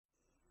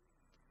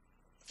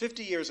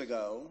50 years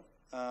ago,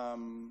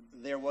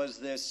 there was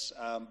this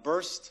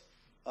burst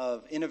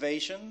of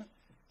innovation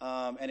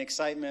and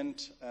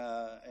excitement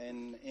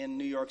in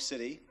New York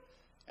City.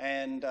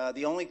 And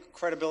the only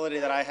credibility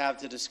that I have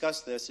to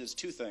discuss this is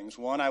two things.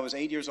 One, I was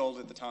 8 years old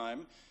at the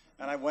time,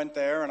 and I went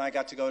there and I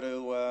got to go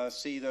to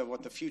see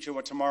what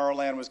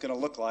Tomorrowland was going to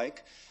look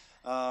like.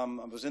 I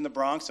was in the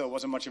Bronx, so it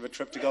wasn't much of a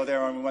trip to go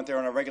there, and we went there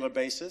on a regular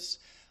basis.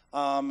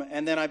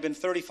 And then I've been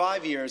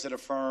 35 years at a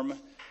firm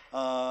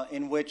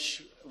in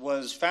which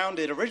was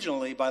founded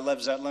originally by Lev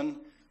Zetlin,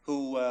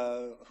 who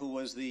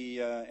was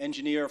the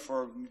engineer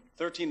for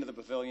 13 of the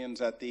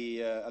pavilions at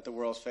the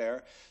World's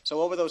Fair.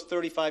 So over those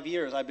 35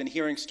 years, I've been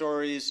hearing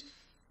stories,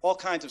 all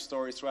kinds of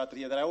stories throughout the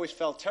year that I always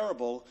felt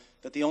terrible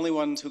that the only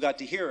ones who got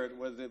to hear it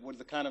were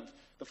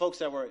the folks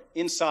that were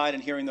inside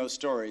and hearing those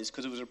stories,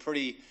 because it was a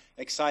pretty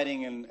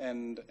exciting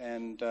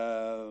and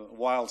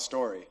wild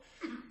story.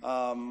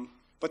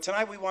 But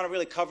tonight we want to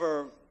really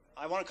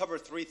I want to cover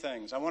three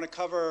things. I want to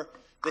cover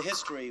the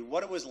history,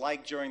 what it was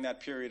like during that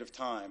period of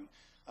time,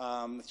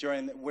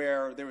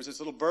 where there was this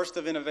little burst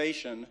of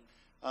innovation,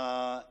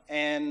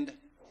 and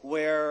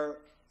where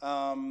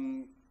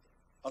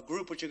a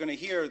group, which you're going to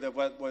hear, that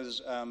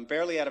was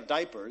barely out of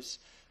diapers,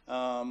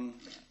 and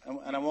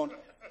I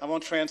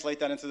won't translate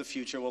that into the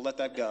future. We'll let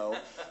that go.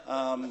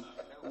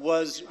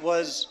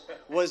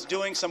 Was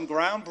doing some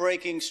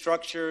groundbreaking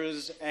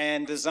structures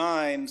and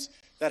designs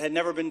that had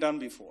never been done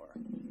before.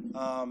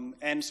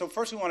 And so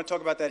first we want to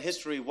talk about that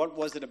history. What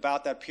was it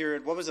about that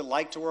period? What was it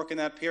like to work in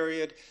that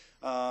period?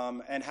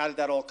 And how did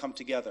that all come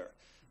together?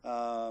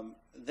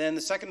 Then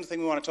the second thing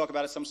we want to talk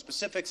about is some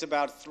specifics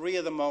about three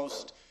of the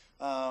most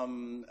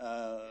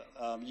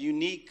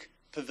unique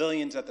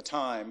pavilions at the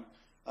time,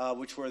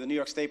 which were the New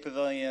York State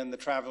Pavilion, the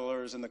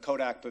Travelers, and the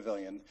Kodak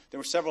Pavilion. There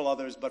were several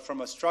others, but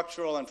from a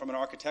structural and from an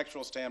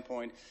architectural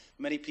standpoint,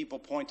 many people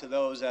point to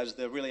those as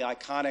the really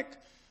iconic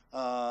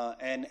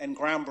and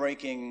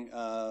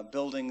groundbreaking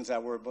buildings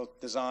that were both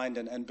designed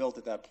and built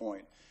at that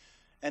point.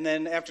 And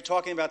then after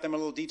talking about them in a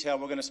little detail,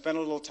 we're going to spend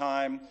a little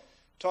time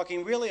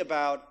talking really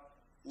about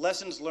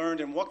lessons learned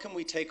and what can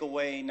we take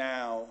away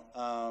now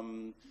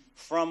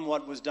from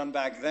what was done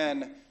back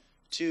then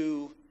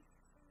to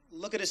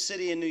look at a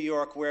city in New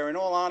York where, in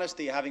all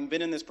honesty, having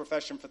been in this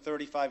profession for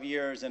 35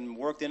 years and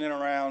worked in and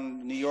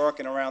around New York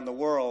and around the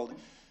world,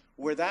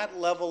 where that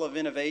level of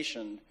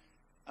innovation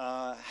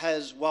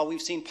while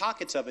we've seen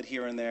pockets of it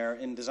here and there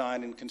in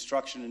design and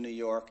construction in New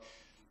York,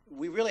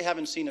 we really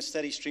haven't seen a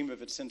steady stream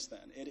of it since then.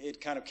 It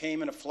kind of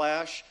came in a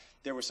flash.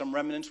 There were some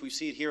remnants. We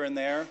see it here and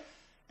there.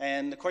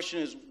 And the question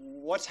is,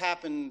 what's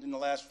happened in the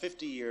last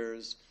 50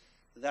 years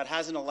that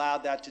hasn't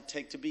allowed that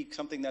to be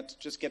something that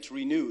just gets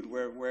renewed,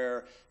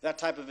 where that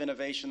type of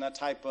innovation, that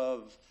type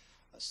of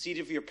seat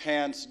of your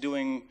pants,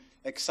 doing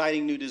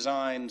exciting new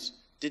designs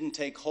didn't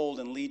take hold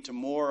and lead to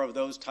more of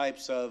those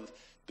types of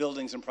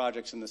buildings and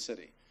projects in the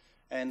city.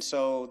 And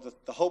so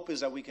the hope is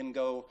that we can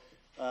go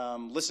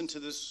listen to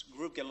this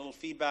group, get a little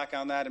feedback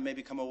on that, and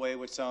maybe come away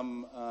with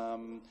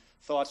some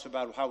thoughts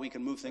about how we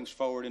can move things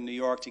forward in New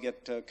York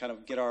to kind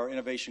of get our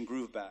innovation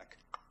groove back.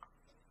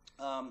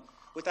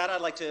 With that,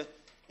 I'd like to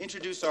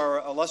introduce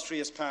our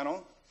illustrious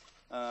panel.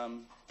 Let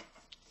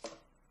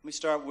me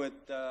start with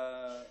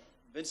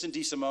Vincent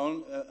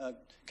DeSimone.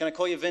 Can I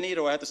call you Vinny, or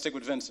do I have to stick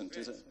with Vincent?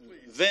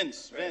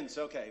 Vince, please. Vince,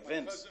 okay,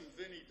 Vince. My cousin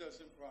Vinny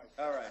doesn't write.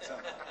 All right. So.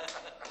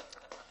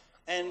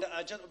 And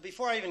just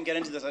before I even get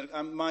into this,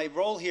 my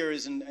role here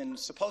is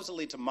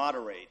supposedly to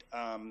moderate,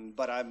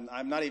 but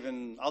I'm not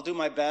even. I'll do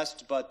my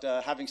best, but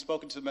having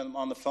spoken to them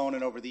on the phone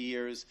and over the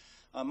years,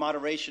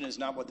 moderation is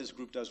not what this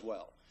group does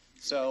well.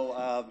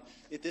 So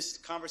this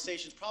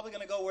conversation is probably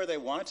going to go where they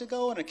want it to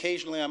go, and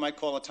occasionally I might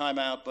call a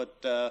timeout, but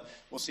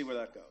we'll see where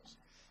that goes.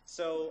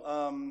 So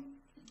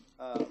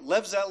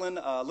Lev Zetlin,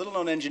 a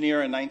little-known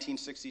engineer in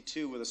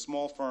 1962 with a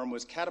small firm,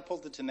 was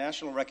catapulted to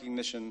national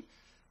recognition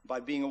by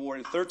being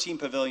awarded 13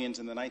 pavilions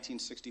in the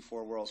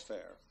 1964 World's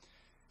Fair.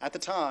 At the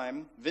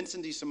time,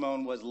 Vincent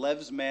DeSimone was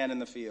Lev's man in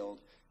the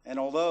field, and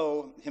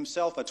although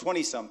himself a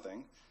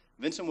 20-something,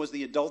 Vincent was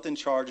the adult in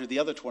charge of the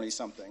other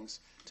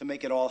 20-somethings to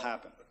make it all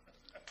happen.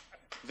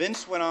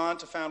 Vince went on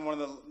to found one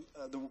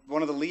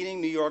of the leading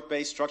New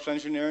York-based structural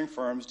engineering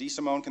firms,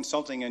 DeSimone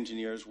Consulting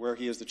Engineers, where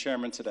he is the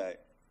chairman today.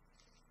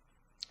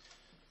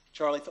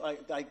 Charlie,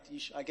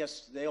 I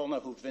guess they all know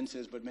who Vince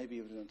is, but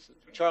maybe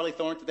Charlie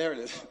Thornton. There it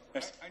is.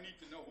 I need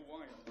to know who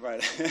I am.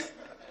 Right.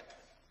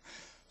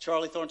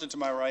 Charlie Thornton to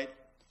my right.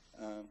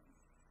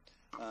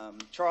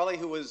 Charlie,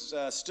 who was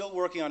still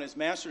working on his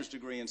master's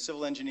degree in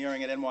civil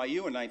engineering at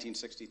NYU in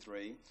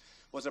 1963,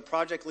 was a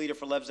project leader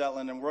for Lev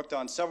Zetlin and worked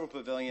on several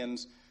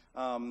pavilions,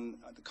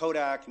 the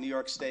Kodak, New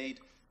York State,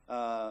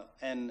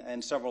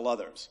 and several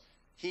others.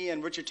 He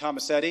and Richard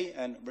Tomasetti,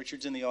 and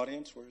Richard's in the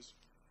audience, where's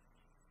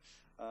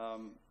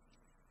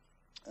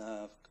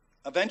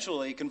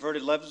eventually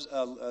converted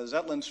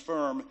Zetlin's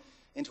firm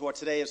into what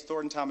today is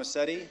Thornton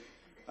Tomasetti.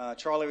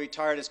 Charlie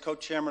retired as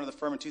co-chairman of the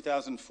firm in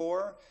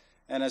 2004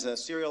 and as a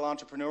serial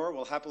entrepreneur,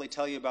 will happily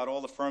tell you about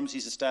all the firms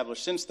he's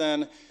established since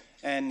then.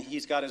 And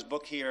he's got his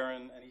book here,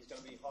 and he's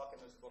going to be hawking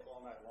this book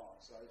all night long.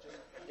 So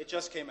it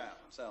just came out.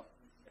 So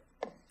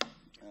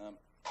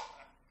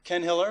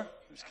Ken Hiller,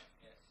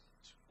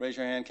 raise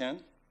your hand, Ken.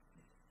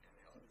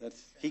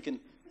 He can,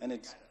 and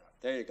it's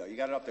there. You go. You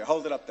got it up there.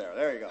 Hold it up there.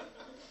 There you go.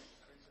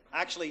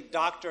 Actually,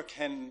 Dr.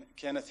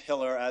 Kenneth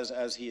Hiller,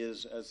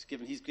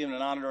 he's given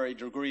an honorary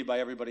degree by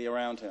everybody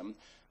around him.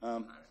 This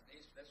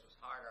was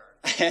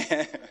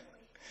harder.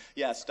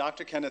 Yes,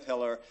 Dr. Kenneth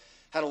Hiller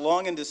had a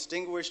long and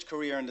distinguished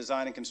career in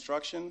design and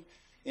construction.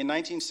 In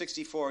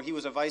 1964, he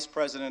was a vice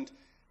president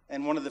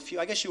and one of the few.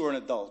 I guess you were an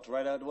adult,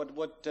 right?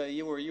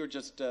 You were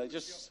just. He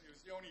was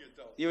the only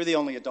adult. You were the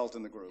only adult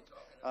in the group.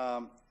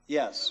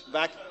 Yes,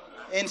 back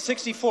in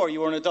 '64, you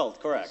were an adult,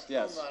 correct?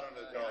 Yes. Still not an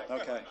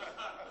adult. Okay.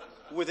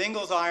 With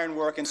Ingalls Iron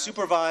Work, and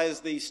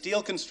supervised the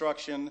steel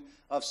construction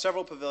of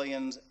several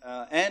pavilions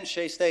and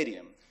Shea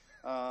Stadium.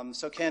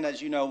 So Ken, as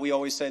you know, we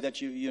always say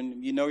that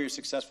you know you're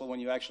successful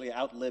when you actually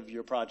outlive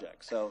your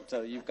project. So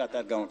you've got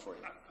that going for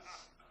you.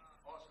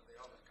 Also,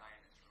 the oldest guy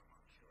in this room,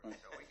 I'm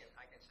sure. So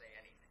I can say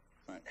anything.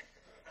 Right.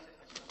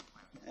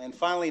 And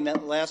finally,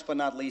 last but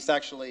not least,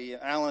 actually,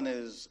 Alan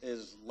is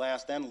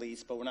last and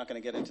least, but we're not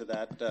going to get into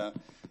that.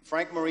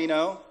 Frank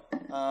Marino.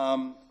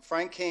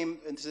 Frank came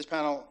into this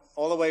panel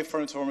all the way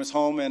from his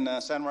home in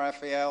San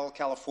Rafael,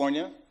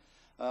 California.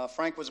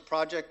 Frank was a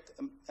project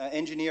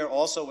engineer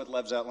also with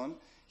Lev Zetlin.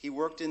 He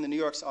worked on the New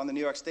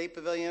York State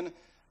Pavilion,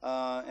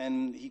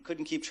 and he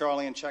couldn't keep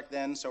Charlie in check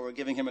then, so we're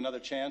giving him another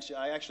chance.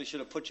 I actually should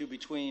have put you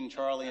between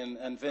Charlie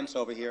and Vince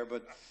over here,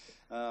 but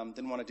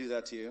didn't want to do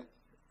that to you.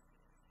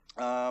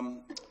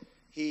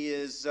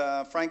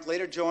 Frank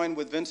later joined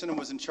with Vincent and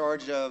was in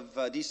charge of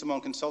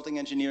DeSimone Consulting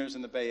Engineers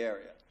in the Bay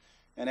Area.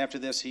 And after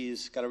this,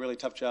 he's got a really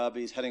tough job.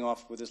 He's heading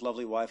off with his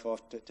lovely wife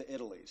off to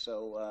Italy.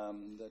 So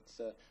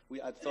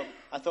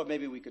I thought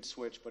maybe we could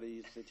switch, but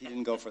he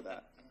didn't go for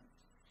that.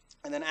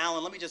 And then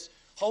Alan,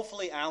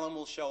 hopefully Alan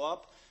will show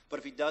up, but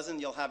if he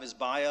doesn't, you'll have his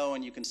bio,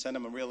 and you can send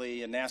him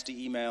a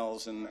nasty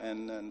emails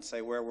and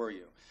say, where were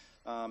you?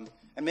 And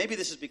maybe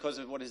this is because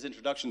of what his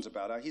introduction's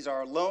about. He's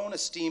our lone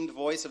esteemed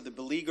voice of the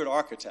beleaguered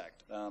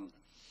architect.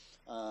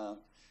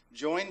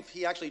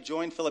 He actually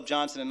joined Philip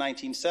Johnson in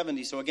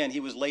 1970, so again, he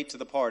was late to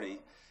the party.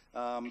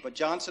 But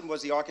Johnson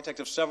was the architect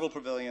of several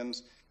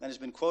pavilions and has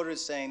been quoted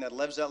as saying that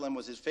Lev Zetlin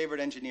was his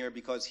favorite engineer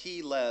because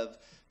he, Lev,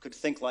 could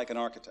think like an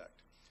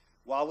architect.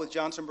 While with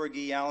Johnson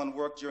Berge, Alan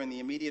worked during the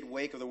immediate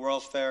wake of the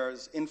World's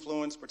Fair's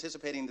influence,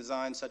 participating in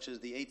designs such as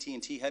the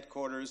AT&T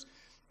headquarters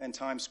and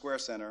Times Square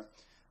Center.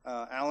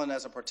 Alan,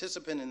 as a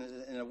participant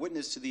and a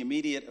witness to the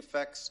immediate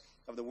effects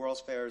of the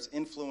World's Fair's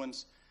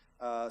influence,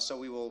 so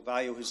we will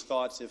value his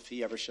thoughts if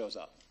he ever shows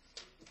up.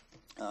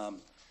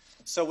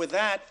 So with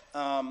that,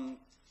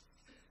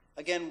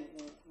 again,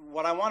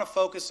 what I want to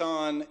focus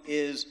on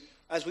is,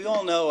 as we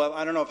all know,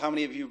 I don't know if how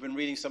many of you have been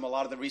reading a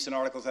lot of the recent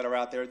articles that are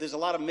out there. There's a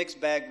lot of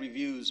mixed bag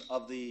reviews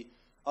of the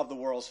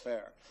World's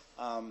Fair.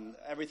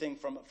 Everything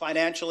from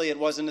financially, it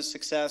wasn't a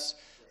success.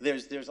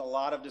 There's a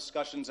lot of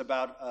discussions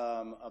about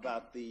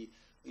the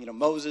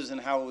Moses and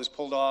how it was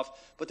pulled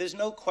off. But there's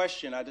no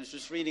question. I was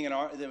just reading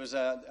there was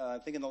I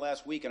think in the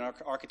last week an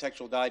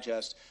Architectural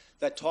Digest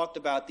that talked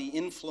about the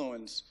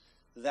influence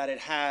that it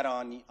had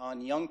on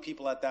young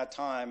people at that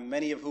time,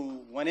 many of who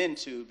went in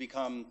to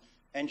become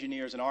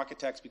engineers and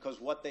architects because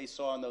what they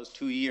saw in those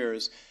 2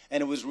 years. And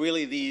it was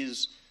really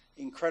these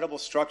incredible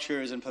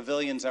structures and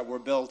pavilions that were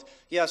built.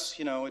 Yes,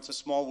 it's a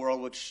small world,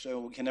 which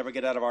we can never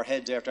get out of our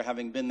heads after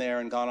having been there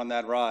and gone on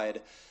that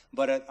ride.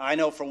 But I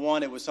know, for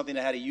one, it was something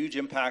that had a huge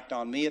impact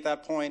on me at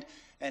that point.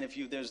 And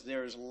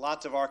there's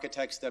lots of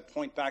architects that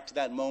point back to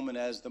that moment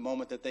as the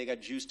moment that they got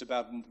juiced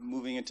about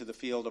moving into the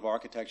field of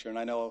architecture. And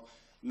I know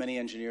many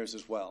engineers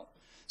as well.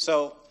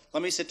 So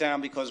let me sit down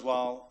because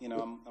while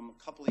I'm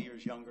a couple of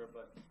years younger,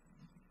 but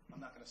I'm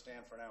not going to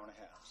stand for an hour and a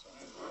half. So.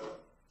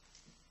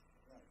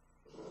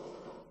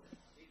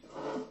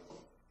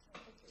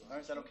 All right,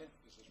 is that okay?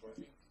 This is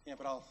working. Yeah,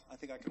 but I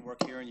think I can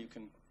work here, and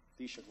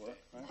these should work,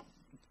 right?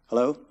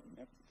 Hello?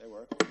 Yep, they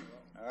work.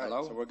 All right,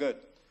 hello. So we're good.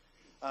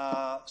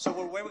 So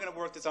the way we're going to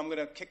work this, I'm going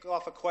to kick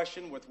off a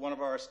question with one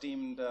of our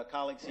esteemed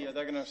colleagues here.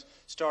 They're going to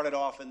start it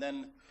off, and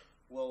then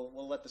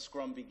we'll let the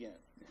scrum begin.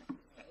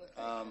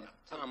 Tom,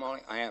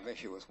 I have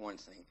issue with one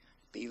thing.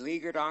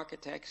 Beleaguered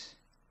architects?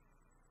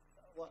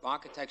 What?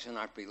 Architects are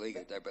not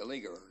beleaguered, they're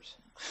beleaguerers.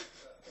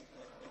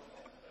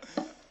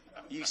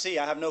 You see,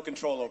 I have no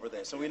control over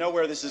this, so we know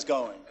where this is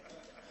going.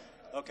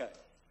 Okay.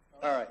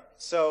 All right.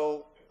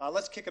 So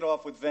let's kick it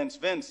off with Vince.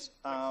 Vince,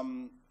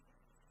 how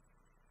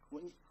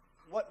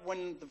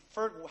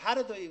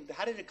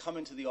did it come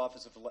into the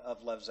office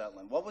of Lev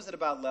Zetlin? What was it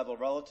about Lev,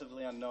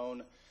 relatively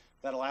unknown,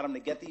 that allowed him to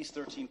get these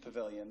 13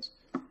 pavilions?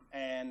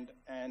 And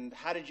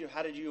how did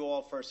you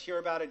all first hear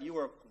about it? You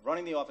were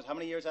running the office. How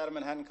many years out of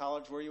Manhattan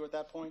College were you at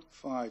that point?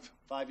 5.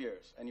 5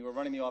 years, and you were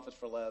running the office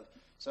for Lev.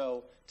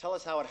 So tell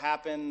us how it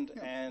happened,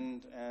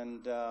 and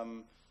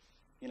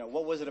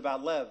what was it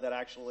about Lev that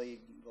actually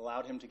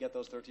allowed him to get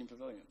those 13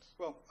 pavilions?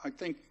 Well, I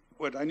think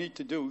what I need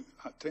to do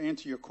to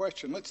answer your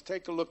question, let's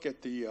take a look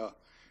at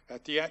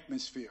the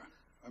atmosphere.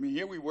 I mean,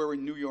 here we were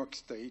in New York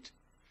State.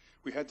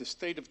 We had the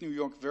state of New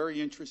York very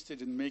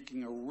interested in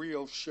making a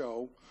real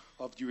show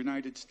of the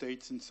United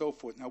States and so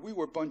forth. Now, we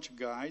were a bunch of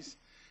guys,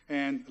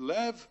 and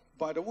Lev,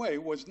 by the way,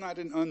 was not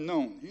an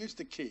unknown. Here's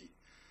the key.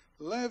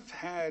 Lev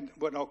had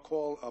what I'll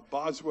call a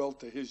Boswell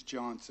to his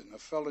Johnson, a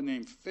fellow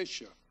named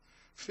Fisher.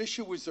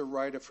 Fisher was a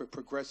writer for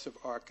progressive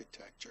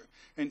architecture,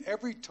 and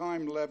every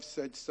time Lev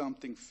said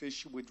something,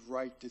 Fisher would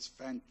write this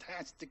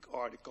fantastic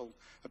article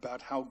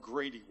about how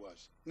great he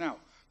was. Now,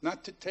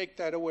 not to take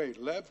that away,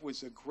 Lev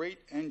was a great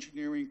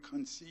engineering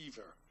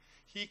conceiver.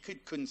 He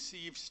could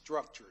conceive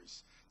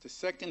structures. The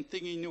second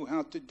thing he knew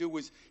how to do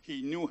was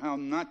he knew how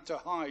not to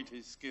hide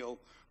his skill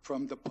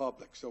from the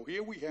public. So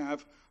here we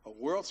have a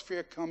World's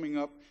Fair coming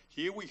up.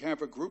 Here we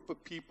have a group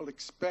of people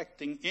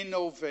expecting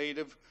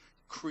innovative,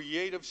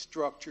 creative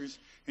structures,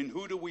 and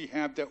who do we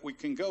have that we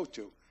can go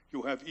to?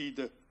 You have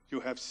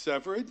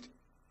Severid,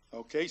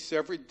 okay?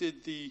 Severid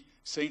did the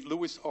St.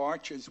 Louis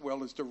Arch as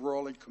well as the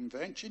Raleigh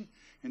Convention,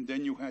 and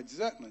then you had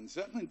Zetlin.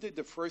 Zetlin did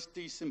the first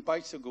decent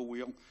bicycle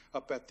wheel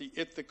up at the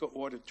Ithaca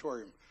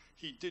Auditorium.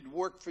 He did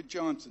work for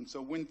Johnson.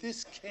 So when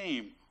this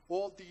came,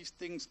 all these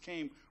things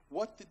came,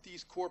 what did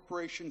these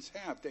corporations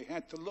have? They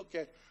had to look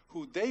at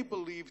who they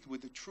believed were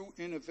the true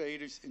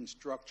innovators in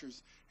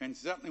structures, and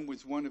Zetlin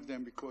was one of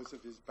them because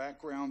of his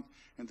background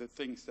and the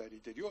things that he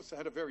did. He also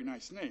had a very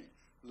nice name,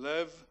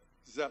 Lev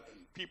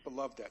Zetlin. People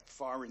love that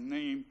foreign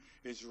name,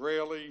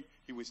 Israeli.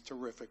 He was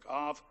terrific.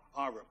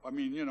 Arab. I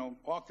mean, you know,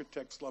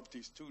 architects love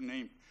these two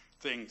name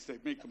things. They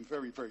make them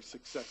very, very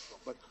successful.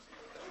 But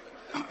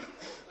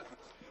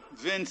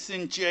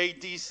Vincent J.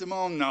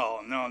 DeSimone,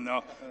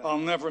 no, I'll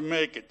never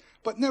make it.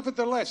 But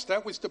nevertheless,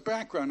 that was the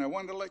background. I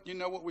wanted to let you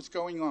know what was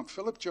going on.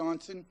 Philip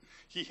Johnson,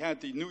 he had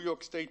the New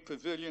York State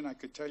Pavilion. I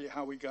could tell you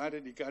how he got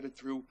it. He got it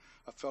through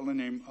a fellow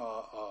named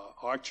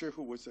Archer,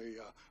 who was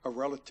a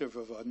relative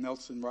of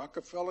Nelson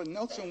Rockefeller.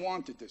 Nelson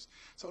wanted this.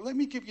 So let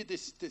me give you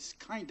this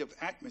kind of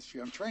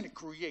atmosphere. I'm trying to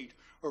create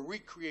or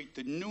recreate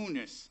the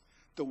newness,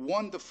 the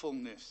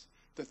wonderfulness,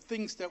 the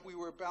things that we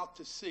were about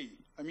to see.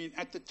 I mean,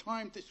 at the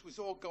time this was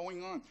all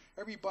going on,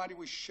 everybody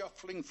was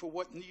shuffling for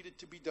what needed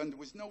to be done. There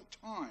was no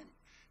time.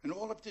 And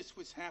all of this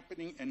was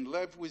happening, and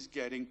Lev was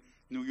getting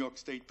New York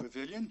State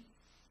Pavilion,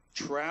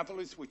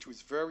 Travelers, which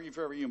was very,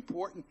 very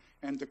important,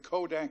 and the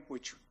Kodak,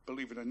 which,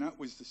 believe it or not,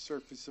 was the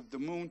surface of the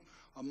moon,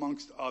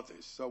 amongst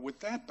others. So with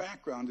that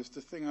background is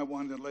the thing I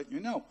wanted to let you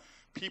know.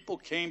 People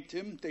came to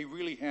him. They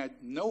really had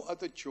no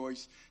other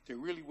choice. There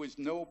really was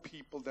no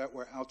people that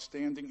were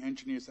outstanding,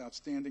 engineers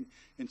outstanding,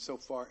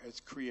 insofar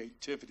as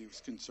creativity was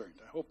concerned.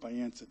 I hope I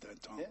answered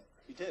that, Tom. Yeah,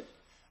 you did.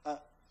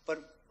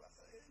 But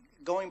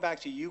going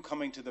back to you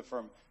coming to the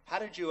firm, how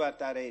did you at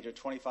that age, at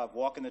 25,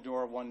 walk in the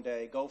door one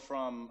day, go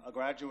from a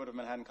graduate of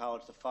Manhattan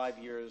College to 5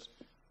 years,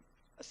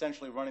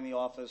 essentially running the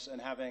office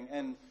and having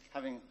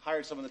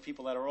hired some of the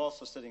people that are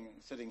also sitting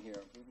here?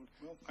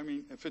 Well, I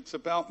mean, if it's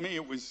about me,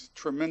 it was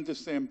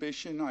tremendous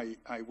ambition.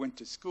 I went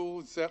to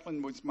school.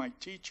 Zetlin was my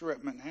teacher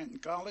at Manhattan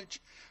College.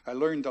 I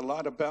learned a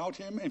lot about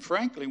him. And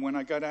frankly, when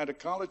I got out of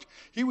college,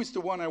 he was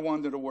the one I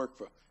wanted to work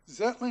for.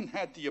 Zetlin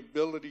had the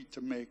ability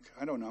to make,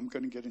 I don't know, I'm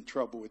going to get in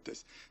trouble with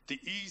this, the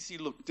easy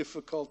look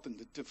difficult and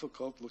the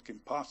difficult look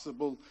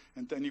impossible,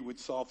 and then he would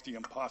solve the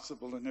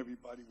impossible and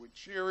everybody would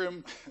cheer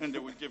him and they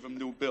would give him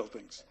new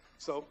buildings.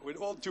 So with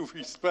all due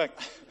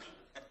respect,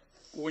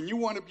 when you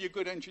want to be a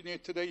good engineer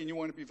today and you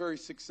want to be very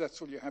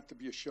successful, you have to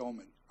be a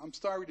showman. I'm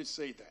sorry to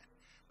say that,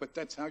 but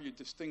that's how you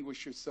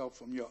distinguish yourself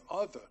from your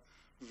other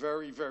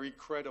very, very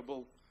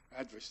credible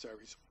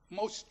adversaries.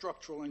 Most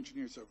structural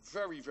engineers are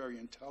very, very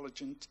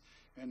intelligent,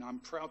 and I'm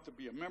proud to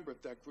be a member of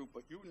that group,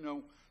 but you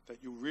know that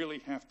you really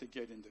have to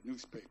get in the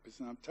newspapers.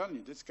 And I'm telling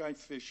you, this guy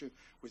Fisher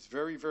was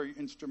very, very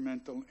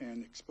instrumental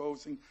in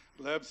exposing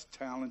Lev's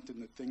talent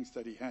and the things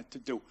that he had to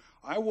do.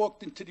 I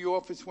walked into the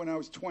office when I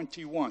was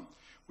 21.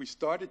 We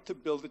started to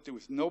build it. There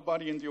was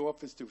nobody in the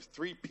office. There was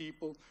 3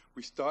 people.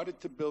 We started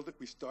to build it.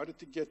 We started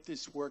to get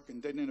this work.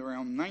 And then in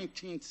around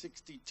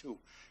 1962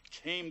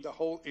 came the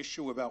whole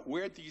issue about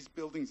where these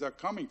buildings are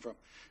coming from.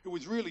 It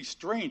was really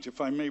strange,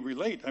 if I may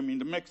relate. I mean,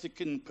 the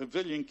Mexican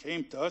Pavilion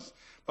came to us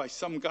by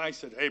some guy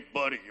said, "Hey,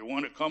 buddy, you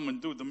want to come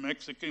and do the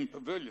Mexican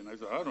Pavilion?" I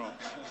said, "I don't know."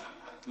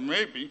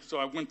 Maybe. So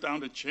I went down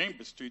to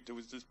Chambers Street. There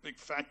was this big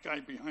fat guy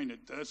behind a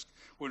desk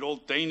with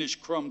old Danish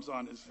crumbs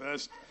on his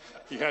vest.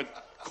 He had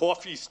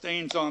coffee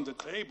stains on the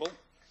table.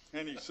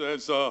 And he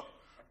says,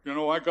 "You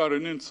know, I got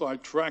an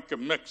inside track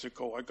in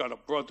Mexico. I got a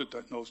brother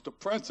that knows the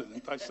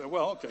president." I said,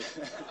 "Well, okay."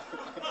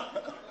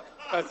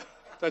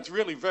 That's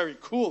really very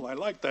cool. I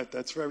like that.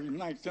 That's very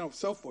nice, you know,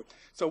 so forth.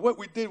 So what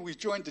we did, we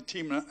joined the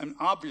team, and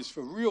obvious,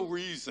 for real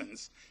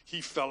reasons, he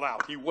fell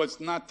out. He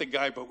was not the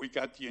guy, but we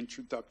got the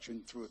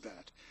introduction through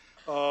that.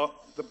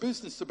 The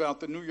business about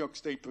the New York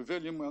State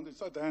Pavilion, well,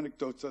 there's other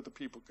anecdotes other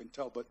people can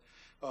tell, but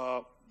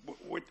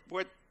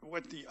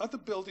what the other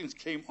buildings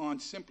came on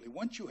simply,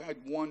 once you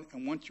had 1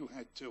 and once you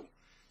had 2,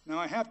 Now,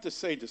 I have to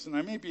say this, and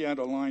I may be out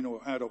of line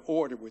or out of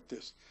order with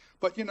this,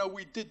 but, you know,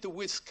 we did the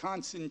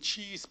Wisconsin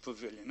Cheese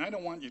Pavilion. I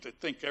don't want you to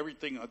think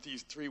everything are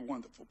these three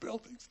wonderful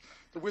buildings.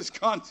 The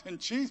Wisconsin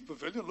Cheese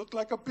Pavilion looked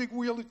like a big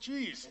wheel of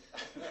cheese.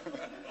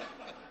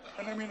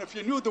 And, I mean, if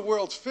you knew the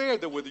World's Fair,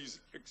 there were these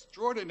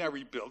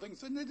extraordinary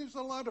buildings, and there's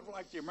a lot of,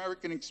 like, the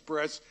American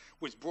Express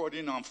was brought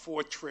in on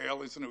 4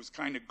 trailers, and it was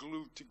kind of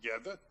glued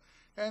together.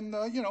 And,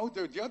 you know,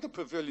 the other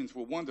pavilions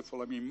were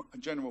wonderful. I mean,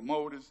 General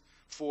Motors,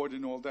 Ford,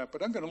 and all that.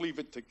 But I'm going to leave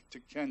it to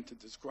Ken to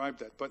describe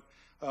that. But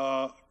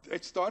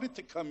it started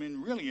to come in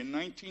really in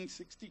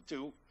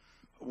 1962.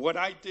 What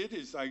I did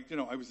is I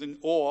was in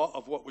awe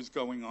of what was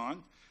going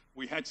on.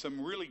 We had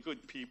some really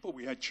good people.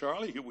 We had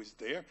Charlie, who was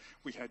there.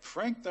 We had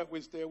Frank that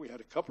was there. We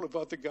had a couple of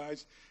other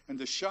guys. And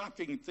the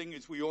shocking thing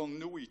is we all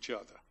knew each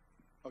other.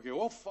 Okay,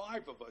 all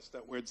 5 of us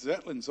that were at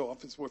Zetlin's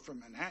office were from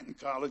Manhattan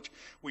College.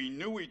 We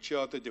knew each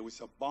other. There was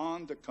a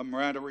bond, a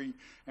camaraderie,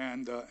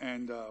 and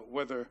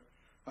whether,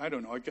 I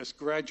don't know, I guess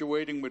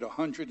graduating with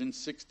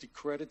 160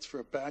 credits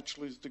for a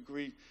bachelor's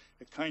degree,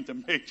 it kind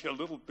of made you a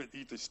little bit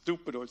either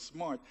stupid or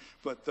smart,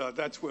 but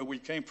that's where we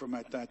came from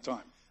at that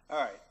time. All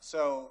right,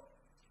 so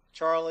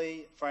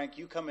Charlie, Frank,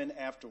 you come in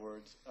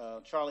afterwards.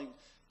 Charlie,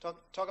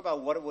 talk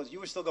about what it was. You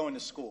were still going to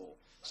school.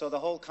 So the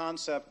whole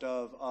concept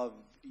of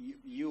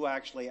you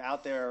actually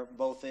out there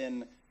both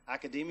in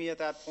academia at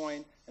that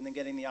point and then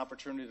getting the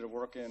opportunity to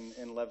work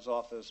in Lev's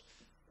office,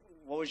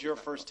 what was your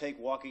first take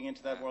walking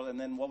into that world? And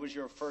then what was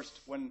your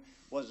first,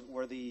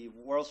 were the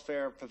World's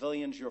Fair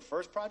pavilions your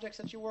first projects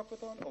that you worked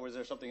with on? Or was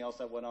there something else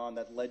that went on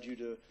that led you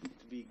to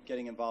be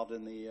getting involved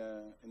in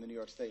the New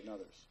York State and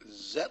others?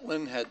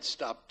 Zetlin had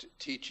stopped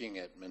teaching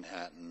at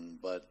Manhattan,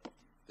 but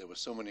there were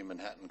so many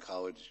Manhattan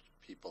College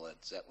people at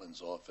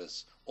Zetlin's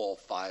office, all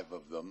 5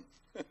 of them,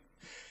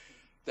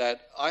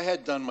 that I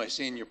had done my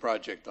senior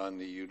project on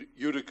the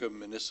Utica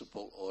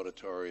Municipal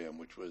Auditorium,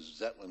 which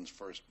was Zetlin's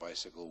first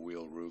bicycle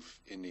wheel roof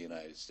in the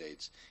United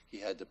States. He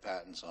had the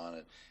patents on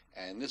it,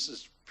 and this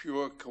is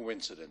pure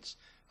coincidence.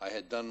 I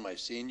had done my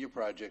senior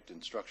project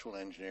in structural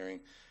engineering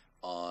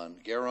on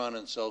Guerin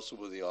and Seltzer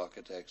were the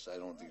architects. I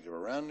don't think they're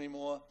around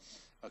anymore,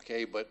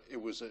 okay, but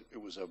it was a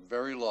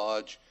very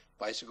large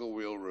bicycle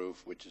wheel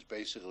roof, which is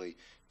basically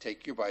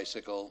take your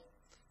bicycle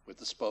with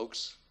the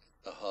spokes,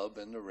 the hub,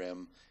 and the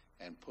rim,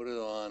 and put it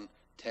on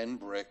 10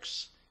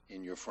 bricks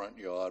in your front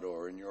yard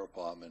or in your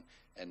apartment,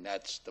 and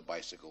that's the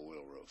bicycle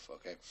wheel roof,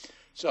 okay?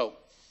 So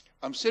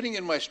I'm sitting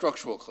in my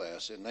structural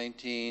class in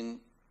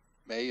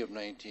May of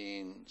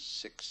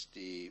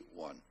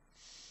 1961,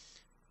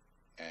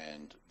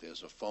 and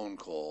there's a phone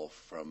call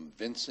from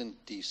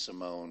Vincent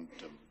DeSimone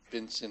to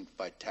Vincent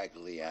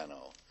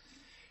Vitagliano.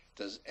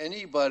 Does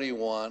anybody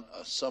want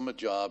a summer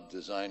job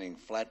designing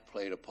flat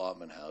plate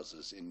apartment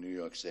houses in New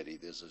York City?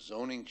 There's a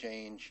zoning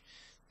change.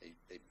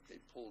 They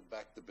pulled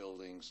back the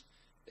buildings.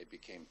 They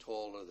became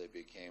taller. They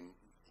became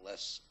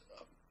less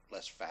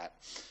fat.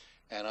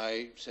 And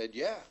I said,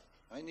 yeah,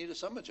 I need a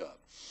summer job.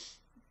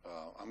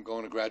 I'm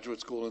going to graduate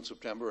school in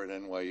September at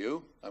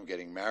NYU. I'm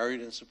getting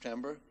married in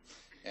September.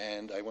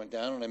 And I went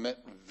down and I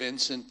met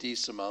Vincent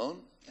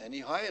DeSimone, and he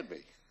hired me.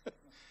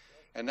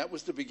 And that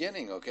was the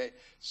beginning, okay?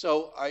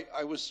 So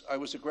I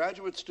was a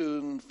graduate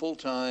student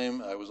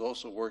full-time. I was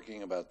also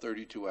working about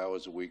 32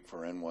 hours a week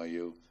for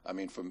NYU,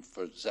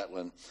 for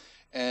Zetlin.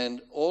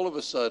 And all of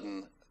a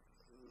sudden,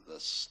 the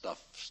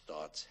stuff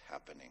starts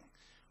happening.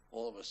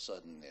 All of a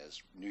sudden,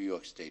 there's New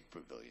York State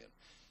Pavilion.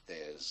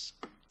 There's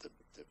the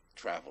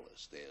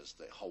Travelers. There's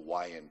the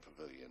Hawaiian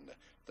Pavilion,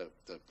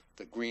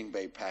 the Green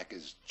Bay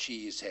Packers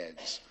cheese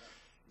heads.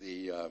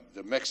 The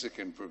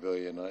Mexican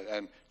Pavilion,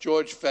 and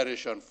George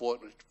Fetish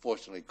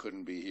unfortunately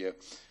couldn't be here,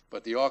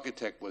 but the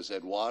architect was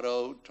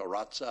Eduardo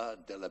Terrazza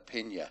de la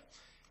Pena,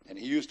 and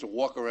he used to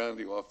walk around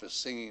the office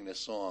singing this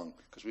song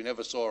because we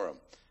never saw him.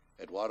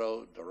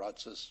 Eduardo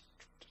Terrazza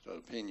de la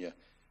Pena,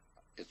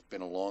 it's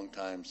been a long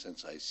time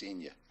since I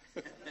seen you.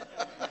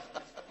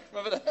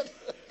 Remember that?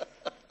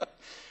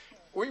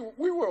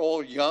 We were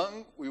all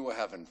young, we were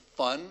having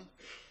fun,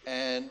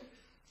 and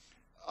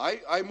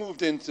I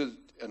moved into,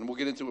 and we'll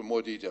get into it in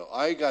more detail.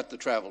 I got the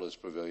Travelers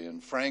Pavilion.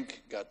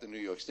 Frank got the New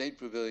York State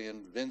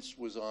Pavilion. Vince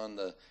was on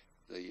the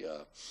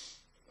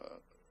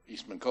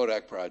Eastman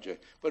Kodak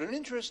project. But an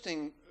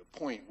interesting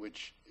point,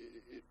 which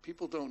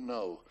people don't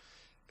know,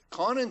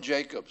 Kahn and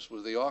Jacobs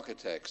were the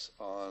architects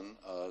on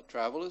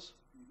Travelers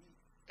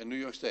and New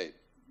York State.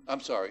 I'm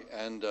sorry,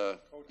 and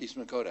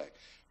Eastman Kodak.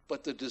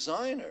 But the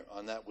designer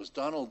on that was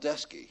Donald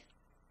Desky.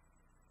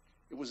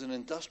 It was an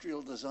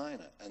industrial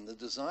designer, and the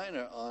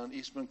designer on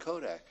Eastman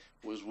Kodak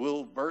was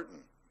Will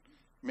Burton.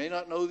 You may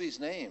not know these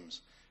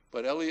names,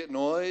 but Elliott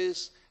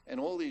Noyes and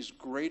all these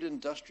great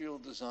industrial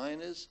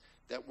designers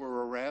that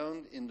were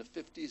around in the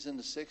 50s and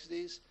the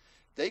 60s,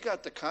 they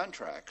got the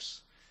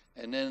contracts,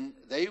 and then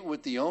they,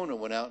 with the owner,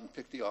 went out and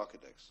picked the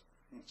architects.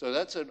 So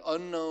that's an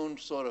unknown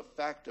sort of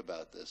fact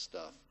about this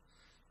stuff,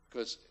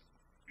 because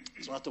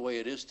it's not the way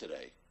it is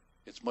today.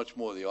 It's much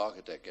more the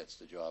architect gets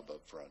the job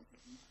up front.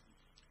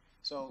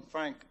 So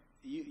Frank,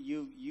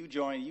 you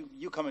join,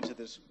 you come into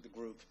the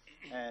group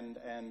and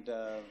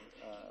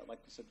like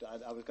I said,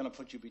 I was going to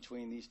put you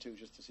between these two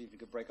just to see if you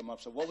could break them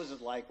up. So what was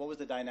it like? What was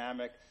the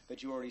dynamic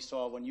that you already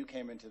saw when you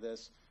came into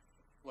this?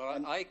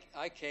 Well, I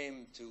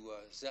came to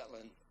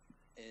Zetlin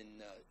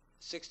in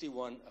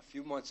 '61, a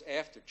few months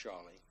after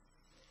Charlie,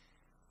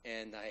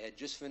 and I had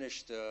just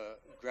finished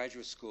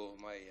graduate school,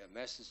 my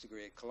master's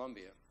degree at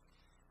Columbia,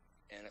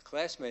 and a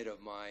classmate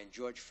of mine,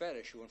 George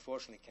Fetish, who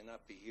unfortunately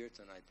cannot be here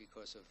tonight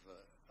because of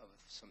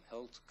some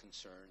health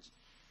concerns.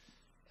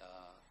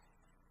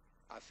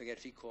 I forget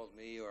if he called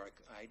me or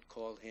I'd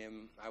called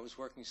him. I was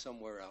working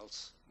somewhere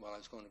else while I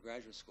was going to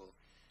graduate school.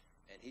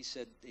 And he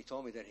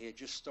told me that he had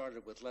just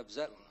started with Lev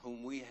Zetlin,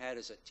 whom we had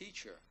as a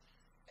teacher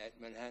at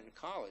Manhattan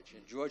College.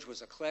 And George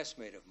was a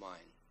classmate of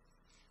mine.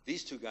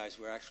 These two guys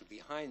were actually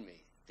behind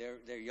me.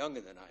 They're younger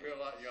than I am. We're a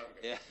lot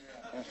younger. Yeah.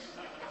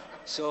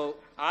 So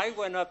I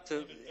went up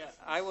to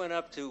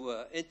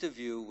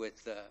interview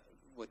with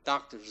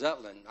Dr.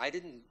 Zetlin. I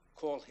didn't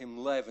call him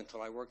Lev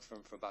until I worked for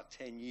him for about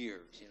 10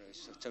 years. You know,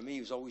 so to me,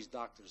 he was always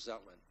Dr.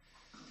 Zetlin.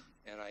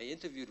 And I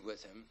interviewed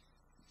with him,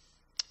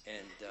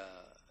 and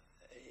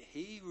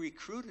he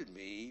recruited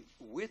me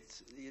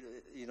with,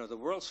 you know, the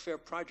World's Fair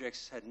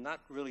projects had not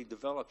really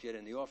developed yet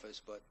in the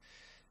office, but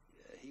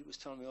he was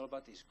telling me all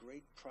about these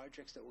great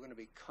projects that were going to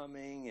be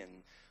coming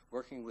and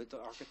working with the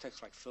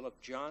architects like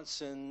Philip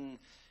Johnson.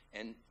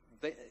 And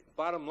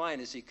bottom line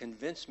is he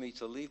convinced me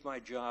to leave my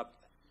job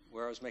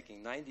where I was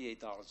making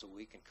 $98 a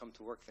week and come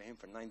to work for him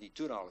for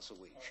 $92 a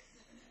week.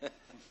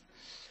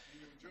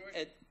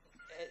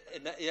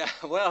 Yeah,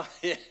 well,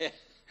 yeah.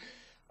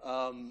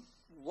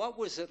 What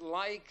was it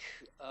like?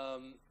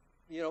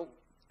 You know,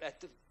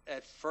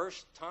 at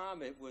first,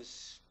 Tom, it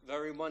was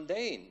very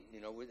mundane.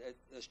 You know,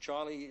 as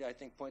Charlie, I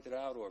think, pointed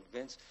out, or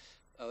Vince,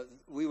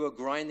 we were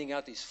grinding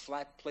out these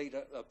flat plate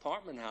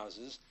apartment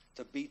houses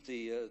to beat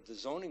the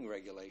zoning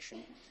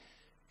regulation.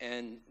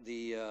 And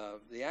the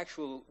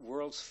actual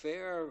World's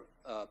Fair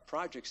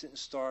projects didn't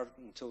start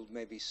until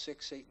maybe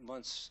 6-8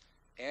 months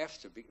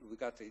after. We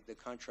got the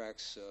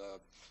contracts,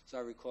 as I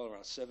recall,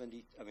 around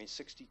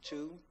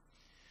 62.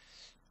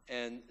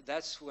 And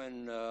that's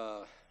when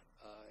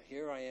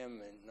here I am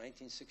in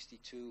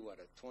 1962, what,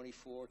 a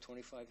 24,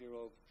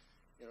 25-year-old,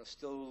 you know,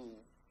 still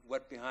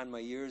wet behind my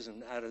ears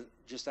and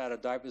just out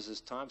of diapers, as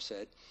Tom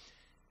said.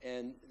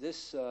 And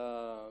this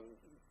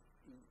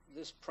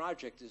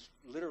project is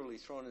literally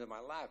thrown into my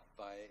lap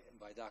by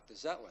Dr.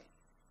 Zetlin.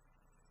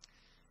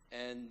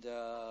 And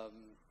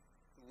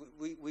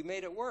we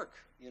made it work.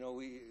 You know,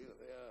 we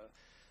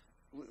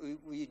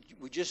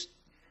just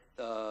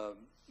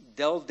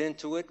delved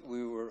into it.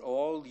 We were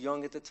all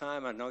young at the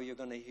time. I know you're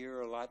going to hear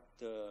a lot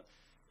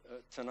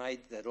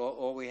tonight that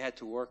all we had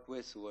to work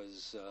with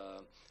was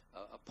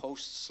a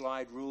post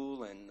slide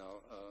rule and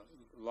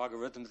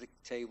logarithmic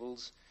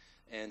tables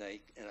and a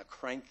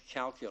crank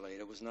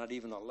calculator. It was not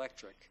even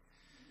electric.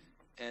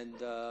 And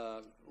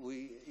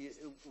we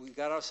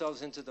got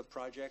ourselves into the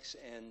projects,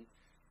 and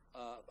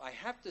I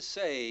have to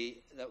say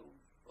that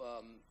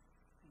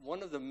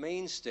one of the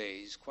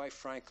mainstays, quite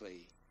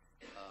frankly,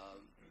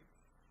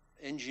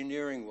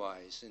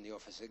 engineering-wise in the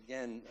office,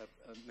 again,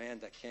 a man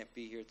that can't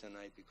be here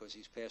tonight because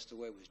he's passed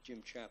away, was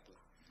Jim Chaplin,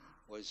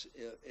 was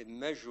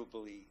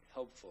immeasurably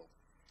helpful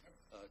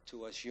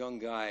to us young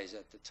guys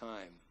at the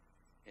time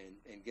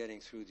in getting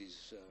through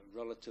these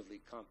relatively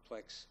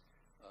complex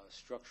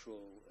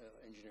structural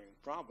engineering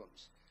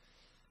problems.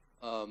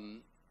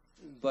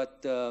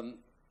 But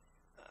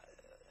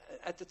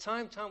at the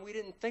time, Tom, we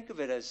didn't think of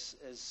it as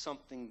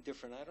something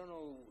different. I don't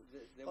know.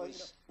 Well,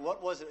 was... You know,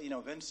 what was it? You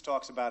know, Vince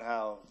talks about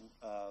how,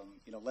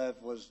 you know,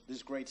 Lev was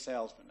this great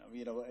salesman.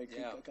 You know,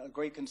 a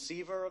great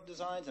conceiver of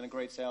designs and a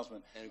great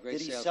salesman. And a great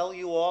Did he sell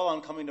you all on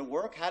coming to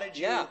work? How did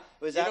you? Yeah.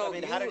 Was that? I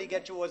mean, how did he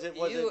get you? Was it?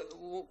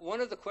 One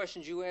of the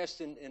questions you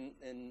asked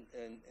in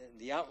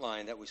the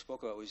outline that we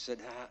spoke about, we said,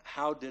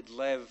 how did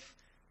Lev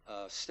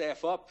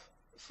staff up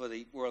for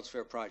the World's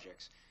Fair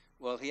projects?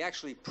 Well, he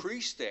actually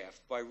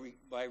pre-staffed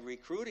by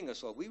recruiting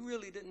us all. We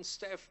really didn't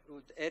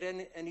add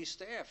any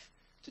staff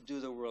to do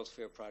the World's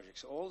Fair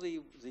projects. All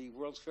the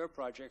World's Fair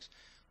projects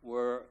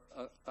were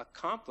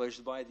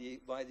accomplished by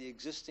the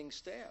existing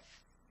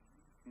staff.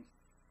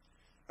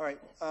 All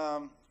right,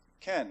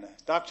 Ken,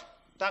 Dr.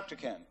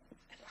 Ken.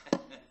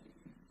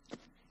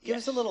 Give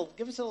us a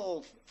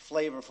little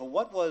flavor for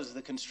what was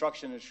the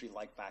construction industry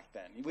like back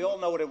then. We all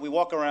know what we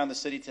walk around the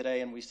city today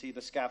and we see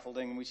the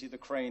scaffolding and we see the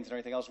cranes and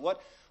everything else.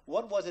 What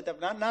was it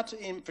that not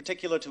in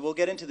particular to? We'll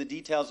get into the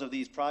details of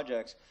these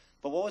projects,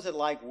 but what was it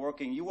like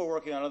working? You were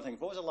working on other things.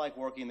 What was it like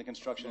working in the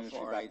construction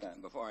industry back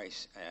then? Before I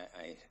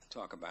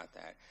talk about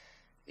that,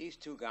 these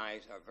two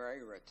guys are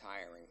very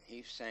retiring.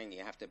 He's saying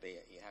you have to be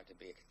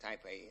a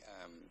type A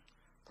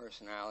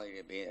personality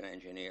to be an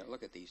engineer.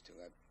 Look at these two,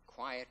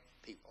 quiet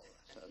people.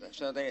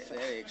 So they're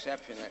the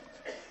exception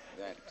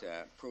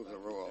that prove the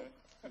rule.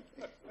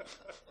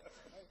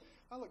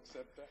 I'll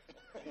accept that.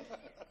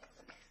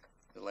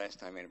 The last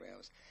time anybody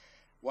else.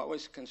 What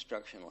was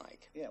construction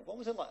like? Yeah, what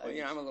was it like? Well,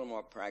 I'm a little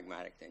more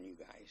pragmatic than you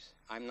guys.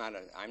 I'm not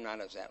a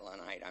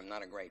Zetlinite. I'm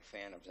not a great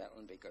fan of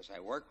Zetlin because I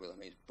worked with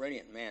him. He's a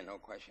brilliant man, no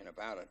question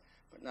about it,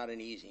 but not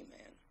an easy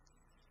man.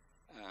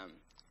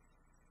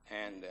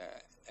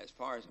 As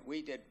far as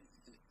we did,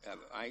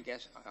 I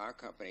guess our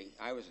company,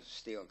 I was a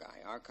steel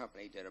guy. Our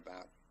company did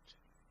about,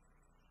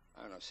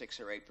 6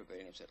 or 8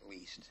 pavilions at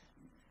least,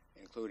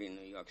 including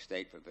New York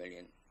State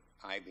Pavilion,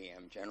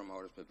 IBM, General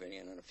Motors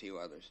Pavilion, and a few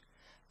others.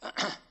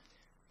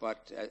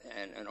 But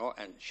and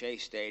Shea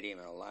Stadium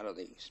and a lot of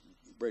the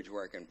bridge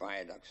work and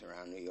viaducts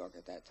around New York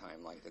at that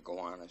time, like the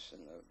Gowanus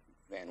and the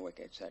Van Wyck,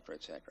 et cetera,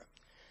 et cetera.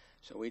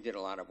 So we did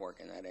a lot of work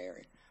in that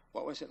area.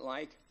 What was it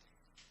like?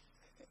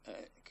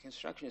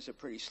 Construction is a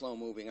pretty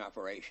slow-moving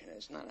operation.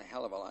 It's not a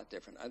hell of a lot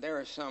different. There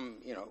are some,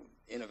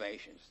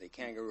 innovations. The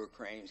kangaroo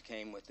cranes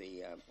came with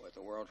the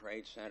World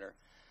Trade Center,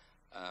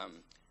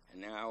 and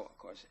now, of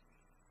course,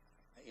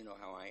 you know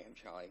how I am,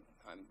 Charlie.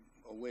 I'm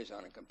a whiz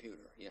on a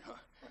computer.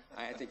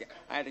 I had to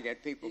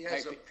get people. He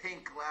has a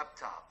pink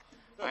laptop.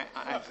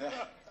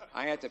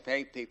 I had to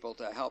pay people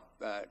to help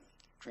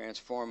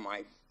transform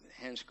my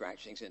hand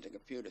scratch things into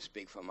computer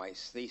speak for my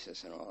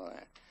thesis and all of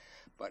that.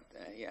 But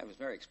it was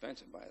very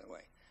expensive, by the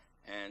way.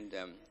 And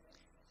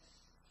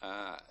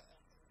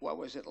what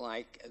was it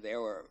like?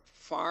 There were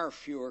far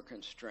fewer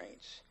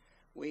constraints.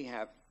 We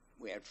had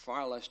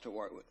far less to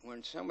worry with.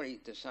 When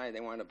somebody decided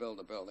they wanted to build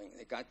a building,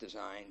 it got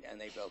designed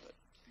and they built it.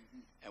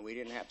 And we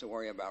didn't have to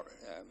worry about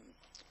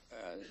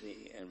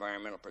the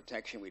environmental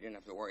protection. We didn't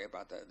have to worry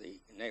about the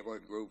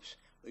neighborhood groups.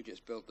 We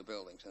just built the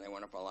buildings, and they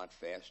went up a lot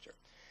faster.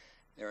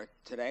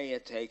 Today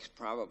it takes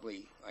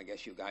probably, I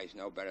guess you guys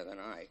know better than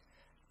I,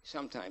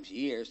 sometimes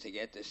years to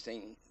get this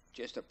thing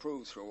just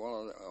approved through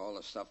all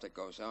the stuff that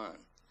goes on. And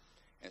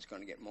it's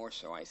going to get more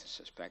so, I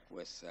suspect,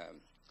 with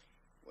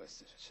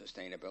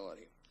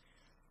sustainability.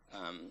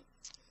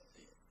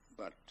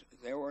 But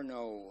there were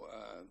no...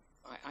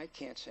 I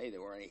can't say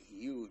there were any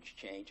huge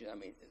changes. I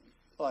mean,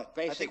 I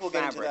think we'll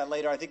get into that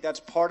later. I think that's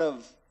part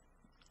of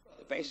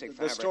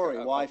the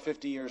story, why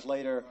 50 years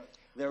later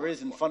there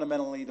isn't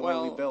fundamentally the way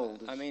we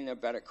build. I mean, there are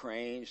better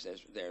cranes.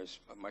 There's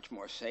much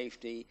more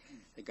safety.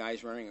 The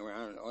guys running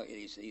around,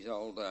 these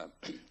old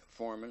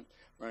foremen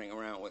running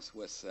around with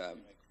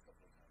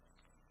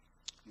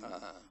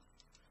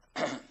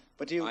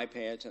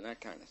iPads and that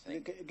kind of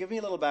thing. Give me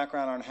a little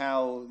background on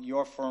how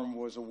your firm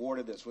was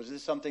awarded this. Was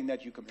this something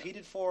that you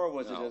competed for, or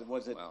was it?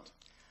 Well,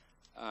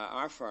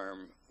 our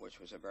firm, which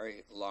was a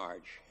very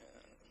large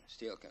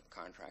steel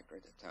contractor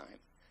at the time,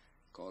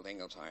 called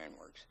Ingalls Iron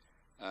Works,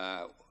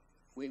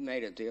 we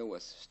made a deal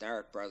with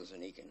Starrett Brothers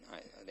and Eakin.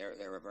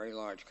 They're a very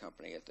large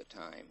company at the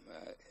time.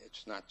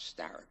 It's not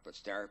Starrett, but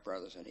Starrett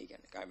Brothers and Eakin.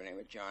 A guy by the name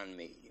of John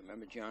Meade. You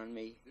remember John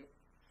Meade? Yep.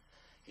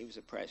 He was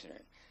the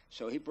president.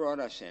 So he brought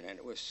us in, and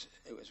it was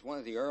one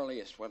of the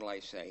earliest,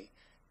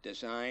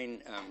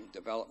 design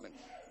development.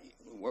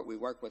 We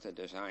work with the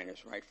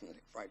designers right from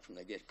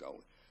the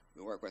get-go.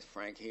 We work with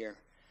Frank here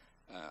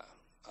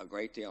a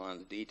great deal on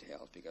the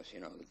details because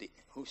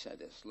who said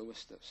this?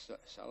 Louis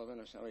Sullivan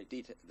or somebody?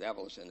 The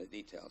devil's in the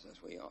details,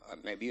 as we all.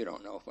 Maybe you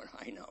don't know, but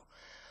I know.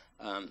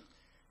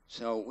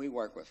 So we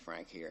work with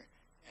Frank here,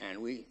 and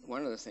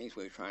one of the things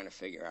we were trying to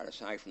figure out,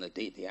 aside from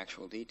the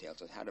actual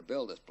details, is how to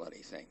build this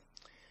bloody thing.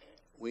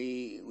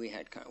 We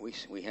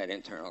had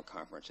internal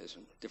conferences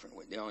in different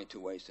ways. The only 2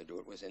 ways to do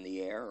it was in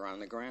the air or on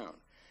the ground.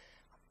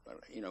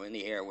 But in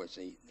the air would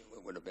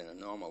have been a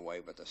normal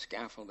way, but the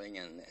scaffolding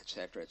and et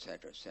cetera,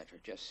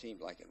 just seemed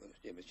like it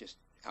was just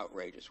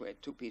outrageous. We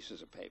had 2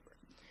 pieces of paper,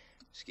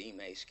 Scheme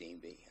A, Scheme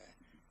B,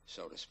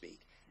 so to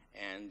speak,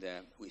 and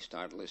we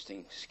started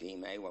listing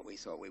Scheme A, what we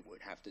thought we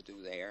would have to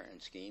do there, and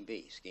Scheme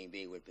B. Scheme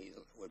B would be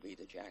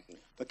the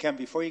jacking. But Ken,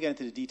 before you get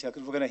into the detail,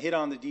 because we're going to hit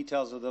on the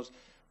details of those.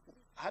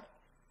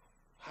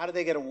 How did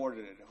they get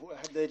awarded it?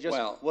 They just,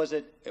 was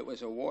it? It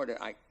was awarded.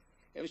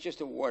 It was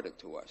just awarded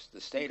to us. The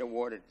state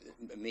awarded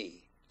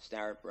me,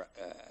 Starrett,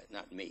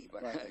 not me,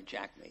 but right.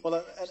 Jack me.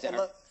 Well,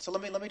 so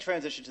let me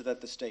transition to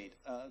the state.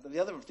 The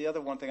other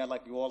one thing I'd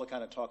like you all to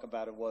kind of talk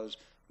about it was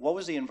what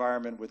was the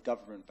environment with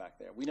government back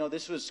there? We know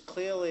this was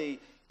the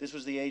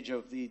age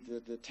of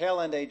the tail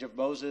end age of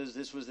Moses.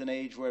 This was an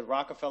age where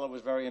Rockefeller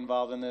was very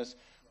involved in this.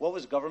 What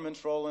was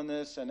government's role in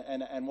this, and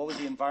what was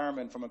the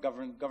environment from a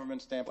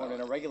government standpoint and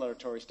a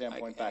regulatory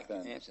standpoint back then?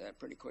 I can answer that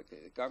pretty quickly.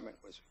 The government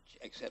was,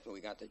 except when we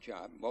got the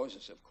job,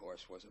 Moses, of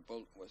course, was a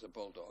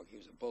bulldog. He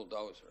was a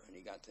bulldozer, and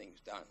he got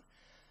things done.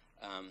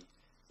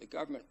 The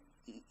government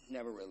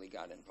never really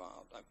got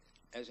involved.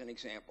 As an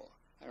example,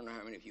 I don't know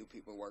how many of you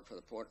people work for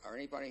the port. Are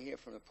anybody here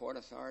from the Port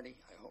Authority?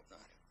 I hope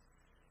not.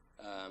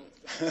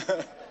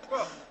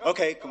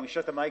 Okay, can we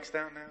shut the mics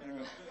down now?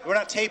 No. We're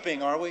not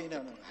taping, are we?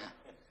 No.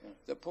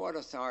 The Port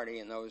Authority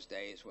in those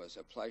days was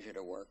a pleasure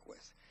to work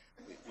with.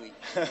 Do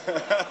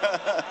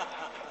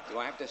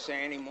I have to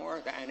say any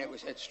more? And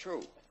it's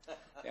true.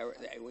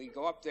 We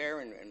go up there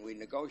and we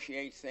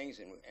negotiate things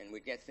and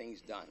we get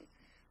things done.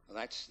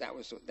 Well,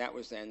 that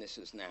was then. This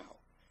is now.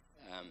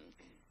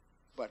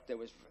 but there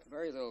was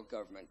very little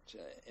government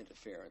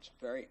interference.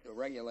 The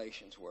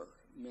regulations were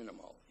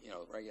minimal.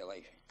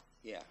 Regulation.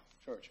 Yeah.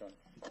 Sure, Charlie.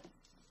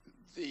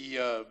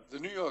 The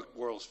New York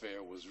World's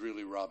Fair was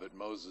really Robert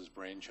Moses'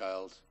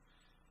 brainchild,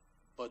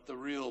 but the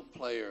real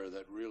player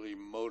that really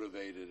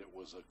motivated it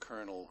was a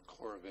Colonel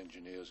Corps of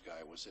Engineers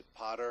guy. Was it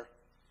Potter?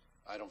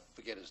 I don't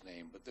forget his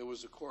name, but there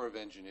was a Corps of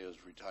Engineers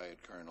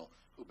retired colonel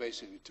who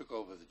basically took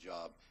over the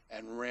job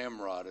and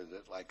ramrodded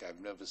it like I've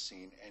never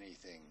seen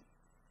anything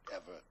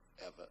ever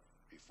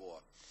before.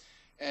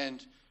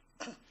 And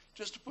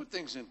just to put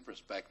things in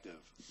perspective,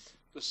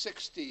 the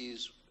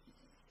 60s,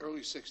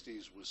 early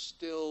 60s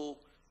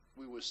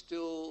we were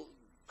still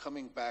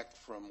coming back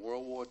from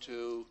World War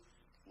II,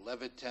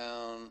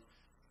 Levittown,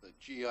 the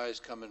GIs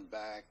coming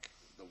back,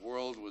 the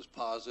world was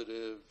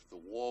positive, the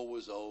war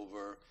was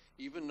over.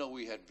 Even though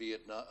we had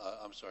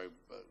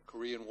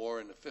Korean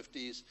War in the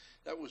 50s,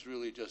 that was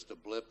really just a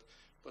blip.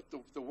 But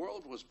the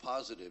world was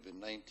positive in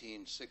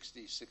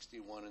 1960,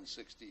 61, and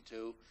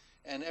 62,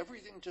 and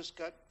everything just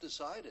got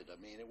decided.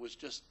 I mean, it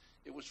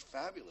was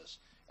fabulous.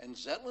 And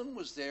Zetlin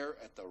was there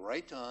at the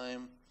right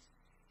time.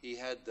 He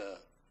had the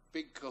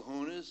big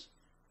kahunas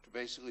to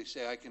basically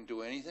say, I can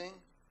do anything.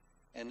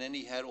 And then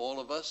he had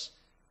all of us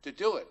to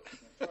do it.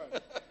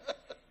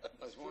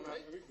 There's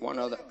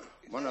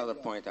one other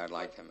point I'd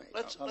like to make.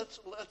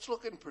 Let's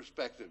look in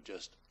perspective,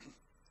 just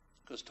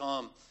because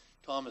Tom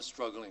is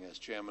struggling as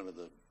chairman of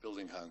the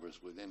Building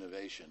Congress with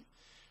innovation.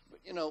 But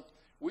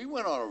we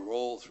went on a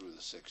roll through the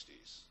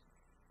 60s,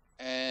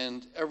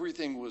 and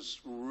everything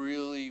was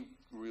really,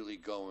 really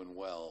going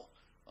well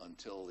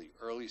until the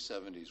early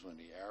 70s, when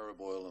the Arab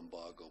oil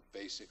embargo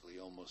basically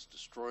almost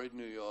destroyed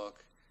New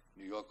York.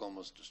 New York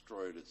almost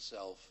destroyed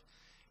itself.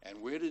 And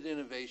where did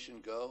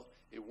innovation go?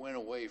 It went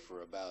away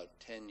for about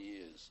 10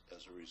 years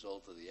as a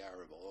result of the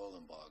Arab oil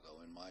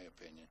embargo, in my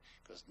opinion,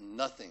 because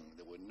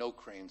there were no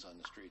cranes on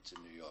the streets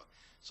in New York.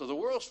 So the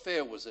World's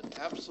Fair was an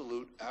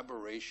absolute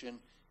aberration.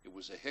 It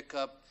was a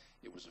hiccup.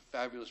 It was a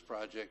fabulous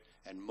project,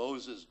 and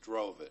Moses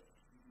drove it.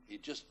 He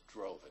just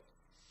drove it.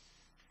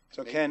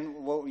 So,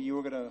 Ken, what you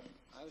were going to...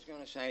 I was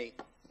going to say,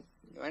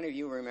 do any of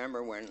you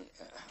remember when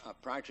a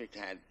project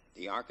had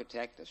the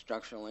architect, the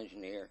structural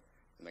engineer,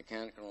 the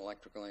mechanical and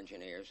electrical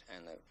engineers,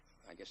 and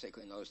I guess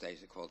in those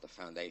days they called it the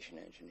foundation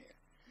engineer.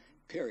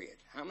 Period.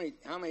 How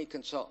many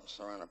consultants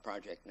are on a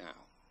project now?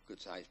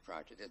 Good-sized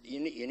project. You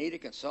need a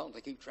consultant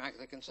to keep track of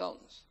the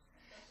consultants,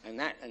 and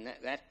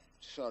that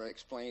sort of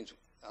explains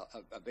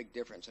a big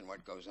difference in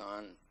what goes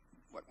on,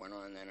 what went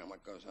on then, and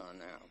what goes on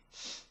now.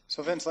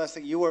 So, Vince, last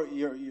thing, you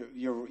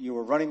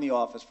were running the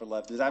office for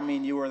Lev. Does that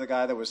mean you were the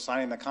guy that was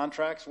signing the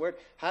contracts?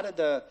 How did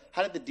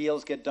the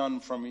deals get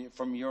done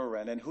from your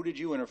end, and who did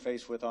you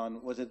interface with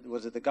on? Was it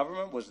the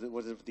government? Was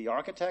it the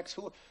architects?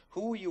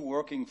 Who were you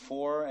working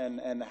for,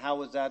 and how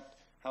was that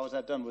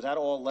done? Was that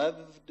all Lev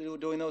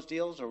doing those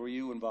deals, or were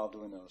you involved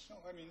doing those? No,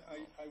 I mean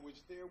I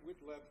was there with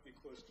Lev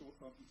because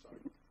I'm sorry.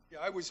 Yeah,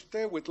 I was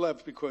there with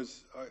Lev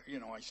because,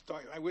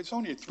 I was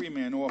only a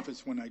three-man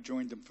office when I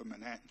joined him from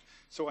Manhattan.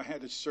 So I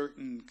had a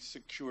certain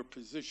secure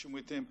position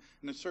with him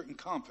and a certain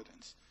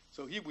confidence.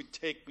 So he would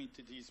take me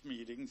to these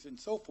meetings and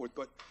so forth.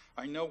 But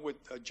I know with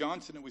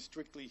Johnson, it was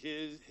strictly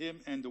him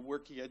and the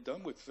work he had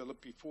done with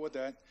Philip before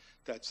that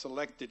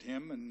selected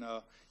him. And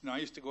I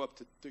used to go up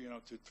to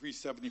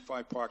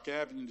 375 Park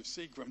Avenue, the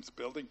Seagram's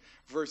building,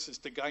 versus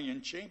the guy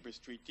in Chambers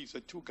Street. These are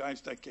two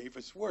guys that gave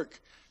us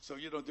work. So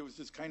there was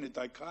this kind of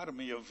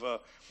dichotomy of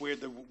where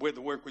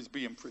the work was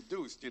being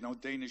produced.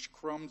 Danish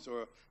Crumbs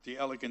or the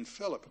Elegant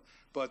Philip.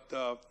 But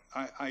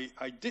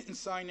I didn't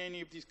sign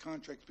any of these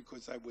contracts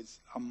because I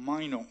was a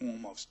minor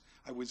almost.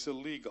 I was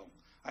illegal.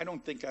 I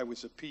don't think I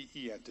was a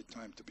PE at the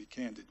time, to be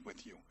candid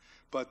with you.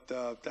 But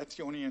that's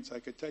the only answer I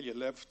could tell you.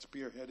 Lev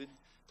spearheaded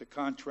the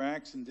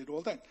contracts and did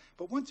all that.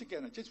 But once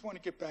again, I just want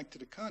to get back to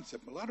the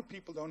concept. A lot of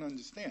people don't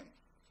understand.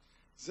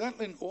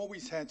 Zetlin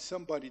always had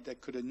somebody that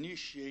could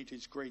initiate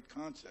his great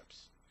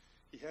concepts.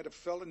 He had a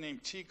fellow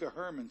named Tiga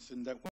Hermanson that